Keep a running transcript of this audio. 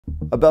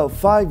About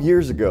 5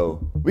 years ago,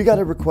 we got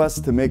a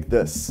request to make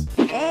this.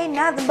 Ain't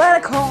nothing but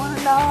a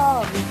corn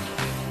dog.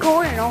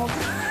 Corn dog.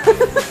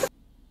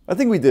 I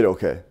think we did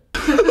okay.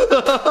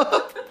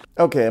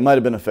 Okay, it might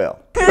have been a fail.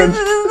 This is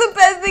the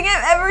best thing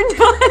I've ever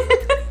done.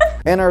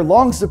 And our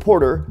long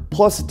supporter,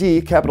 plus D,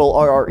 capital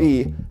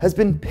RRE, has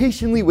been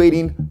patiently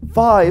waiting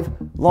 5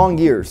 long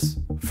years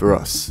for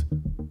us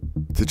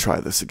to try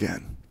this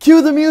again.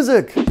 Cue the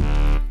music!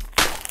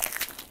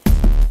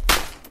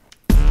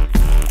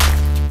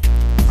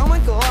 Oh my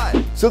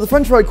god. So the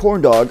French fried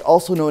corn dog,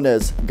 also known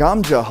as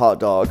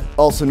Gamja-hotdog,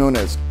 also known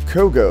as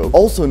Kogo,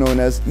 also known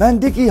as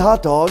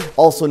Mandiki-hotdog,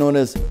 also known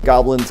as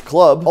Goblin's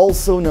Club,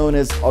 also known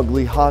as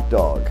Ugly Hot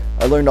Dog.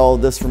 I learned all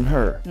of this from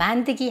her.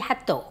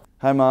 만드기-핫도그.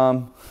 Hi,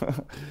 Mom.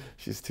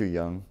 She's too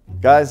young.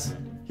 Guys,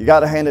 you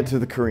gotta hand it to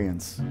the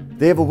Koreans.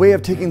 They have a way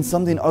of taking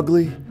something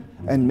ugly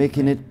and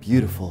making it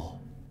beautiful.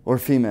 Or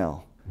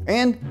female.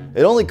 And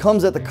it only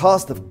comes at the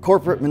cost of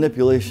corporate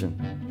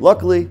manipulation.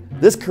 Luckily,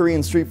 this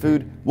Korean street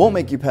food won't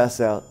make you pass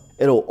out.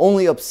 It'll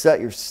only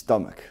upset your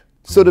stomach.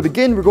 So to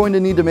begin, we're going to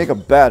need to make a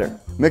batter.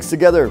 Mix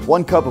together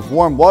 1 cup of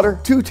warm water,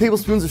 2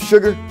 tablespoons of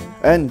sugar,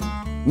 and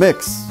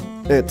mix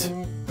it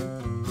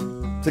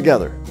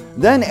together.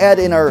 Then add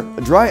in our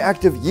dry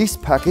active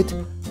yeast packet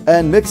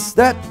and mix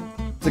that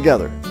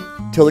together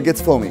till it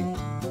gets foamy,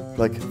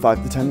 like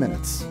 5 to 10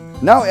 minutes.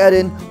 Now add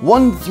in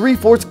 1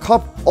 3/4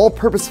 cup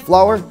all-purpose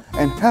flour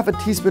and half a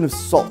teaspoon of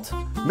salt.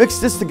 Mix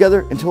this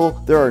together until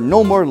there are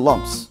no more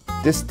lumps.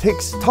 This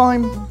takes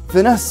time,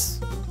 finesse,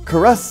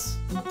 caress,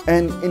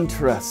 and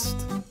interest.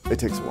 It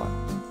takes a while.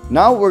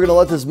 Now we're gonna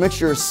let this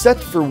mixture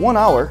set for 1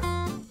 hour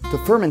to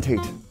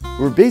fermentate.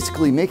 We're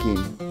basically making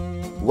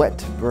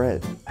wet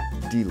bread.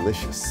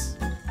 Delicious.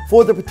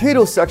 For the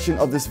potato section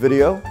of this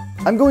video,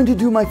 I'm going to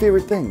do my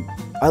favorite thing.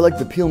 I like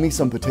to peel me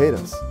some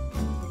potatoes.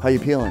 How you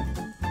peeling?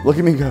 Look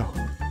at me go.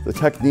 The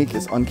technique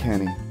is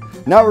uncanny.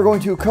 Now we're going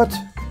to cut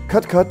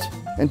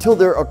until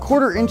they're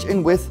 1/4 inch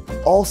in width,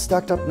 all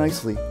stacked up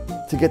nicely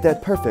to get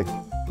that perfect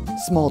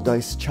small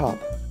dice chop.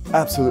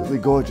 Absolutely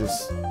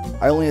gorgeous.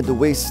 I only had to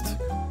waste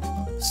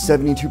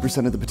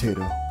 72% of the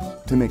potato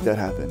to make that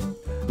happen.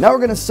 Now we're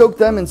gonna soak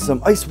them in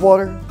some ice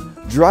water,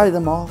 dry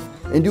them off,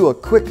 and do a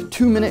quick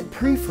 2-minute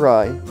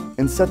pre-fry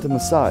and set them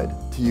aside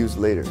to use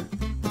later.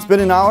 It's been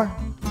an hour,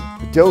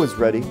 the dough is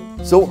ready.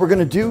 So what we're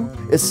gonna do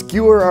is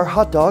skewer our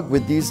hot dog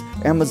with these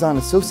Amazon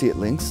associate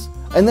links,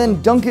 and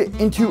then dunk it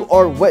into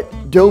our wet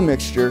dough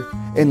mixture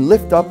and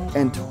lift up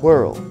and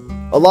twirl.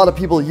 A lot of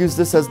people use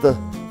this as the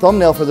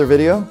thumbnail for their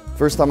video.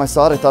 First time I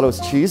saw it, I thought it was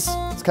cheese.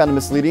 It's kind of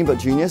misleading, but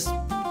genius.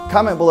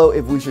 Comment below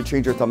if we should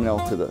change our thumbnail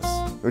to this,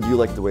 or do you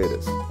like the way it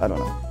is? I don't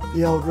know.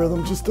 The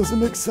algorithm just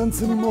doesn't make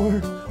sense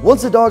anymore.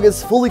 Once the dog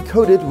is fully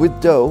coated with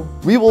dough,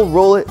 we will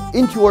roll it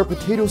into our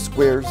potato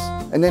squares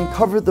and then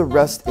cover the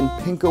rest in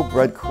panko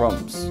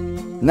breadcrumbs.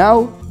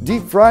 Now,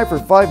 deep fry for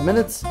 5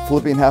 minutes,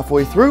 flipping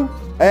halfway through,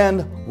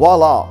 and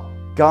voila,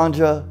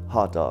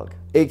 Gamja-hotdog,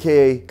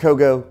 aka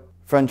Kogo,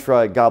 French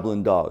fried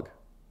goblin dog.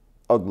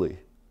 Ugly.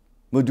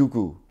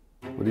 Maduku.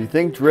 What do you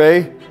think,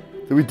 Dre?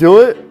 Did we do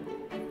it?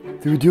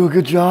 Did we do a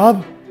good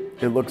job?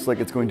 It looks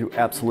like it's going to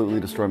absolutely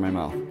destroy my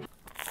mouth.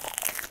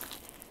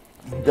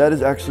 That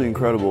is actually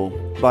incredible.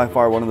 By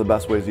far one of the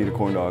best ways to eat a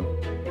corn dog.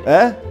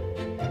 Eh?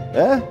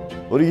 Eh?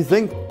 What do you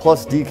think?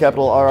 Plus D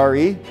capital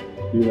RRE?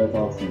 Dude, that's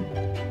awesome.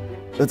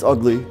 That's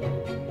ugly,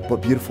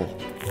 but beautiful.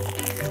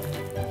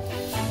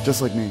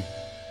 Just like me.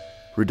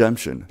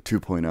 Redemption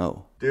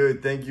 2.0.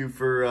 Dude, thank you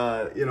for,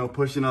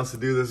 pushing us to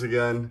do this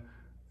again.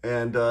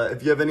 And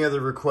if you have any other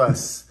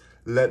requests,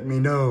 let me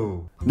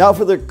know. Now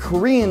for the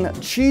Korean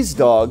cheese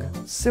dog,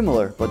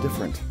 similar but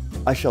different.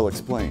 I shall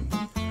explain.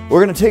 We're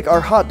gonna take our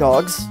hot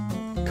dogs,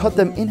 cut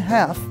them in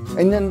half,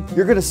 and then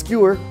you're gonna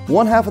skewer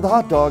 1/2 of the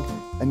hot dog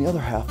and the other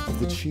half of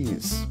the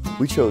cheese.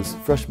 We chose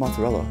fresh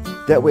mozzarella.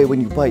 That way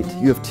when you bite,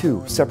 you have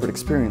 2 separate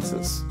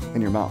experiences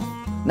in your mouth.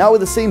 Now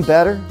with the same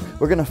batter,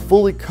 we're gonna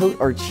fully coat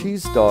our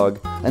cheese dog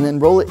and then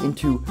roll it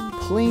into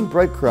plain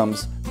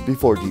breadcrumbs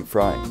before deep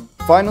frying.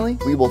 Finally,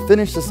 we will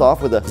finish this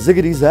off with a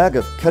ziggity-zag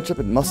of ketchup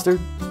and mustard,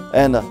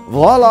 and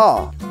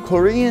voila!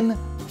 Korean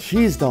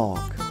cheese dog.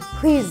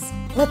 Please,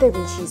 let there be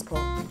cheese pull.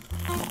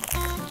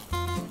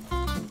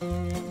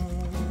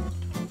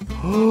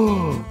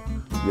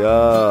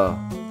 Yeah,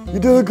 you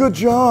did a good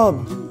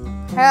job.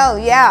 Hell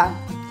yeah.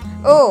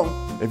 Oh,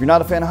 If you're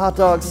not a fan of hot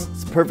dogs,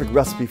 it's a perfect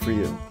recipe for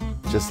you.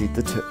 Just eat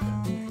the tip.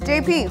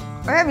 JP,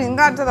 I haven't even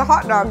gotten to the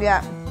hot dog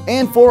yet.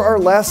 And for our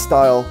last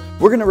style,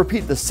 we're gonna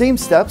repeat the same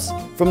steps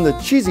from the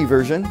cheesy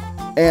version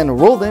and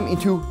roll them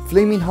into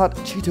Flaming Hot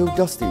Cheeto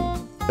dusting.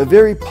 A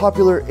very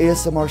popular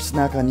ASMR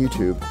snack on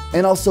YouTube.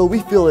 And also,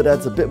 we feel it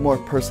adds a bit more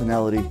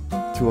personality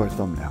to our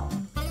thumbnail.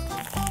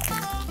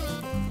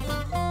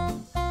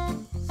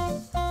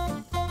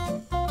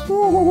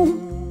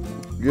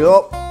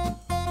 Yup.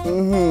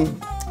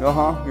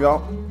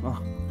 Yup.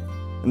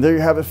 And there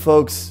you have it,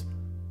 folks.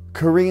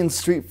 Korean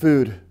street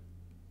food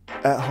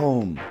at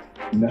home.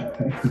 Nice.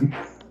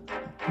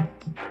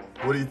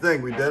 What do you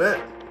think? We did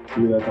it?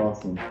 Dude, that's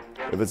awesome.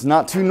 If it's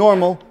not too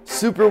normal,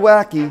 super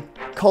wacky,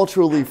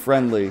 culturally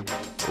friendly,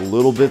 a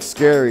little bit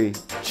scary,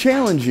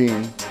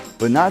 challenging,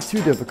 but not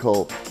too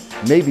difficult,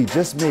 maybe,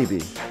 just maybe,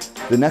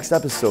 the next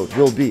episode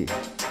will be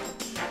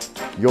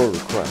your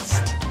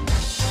request.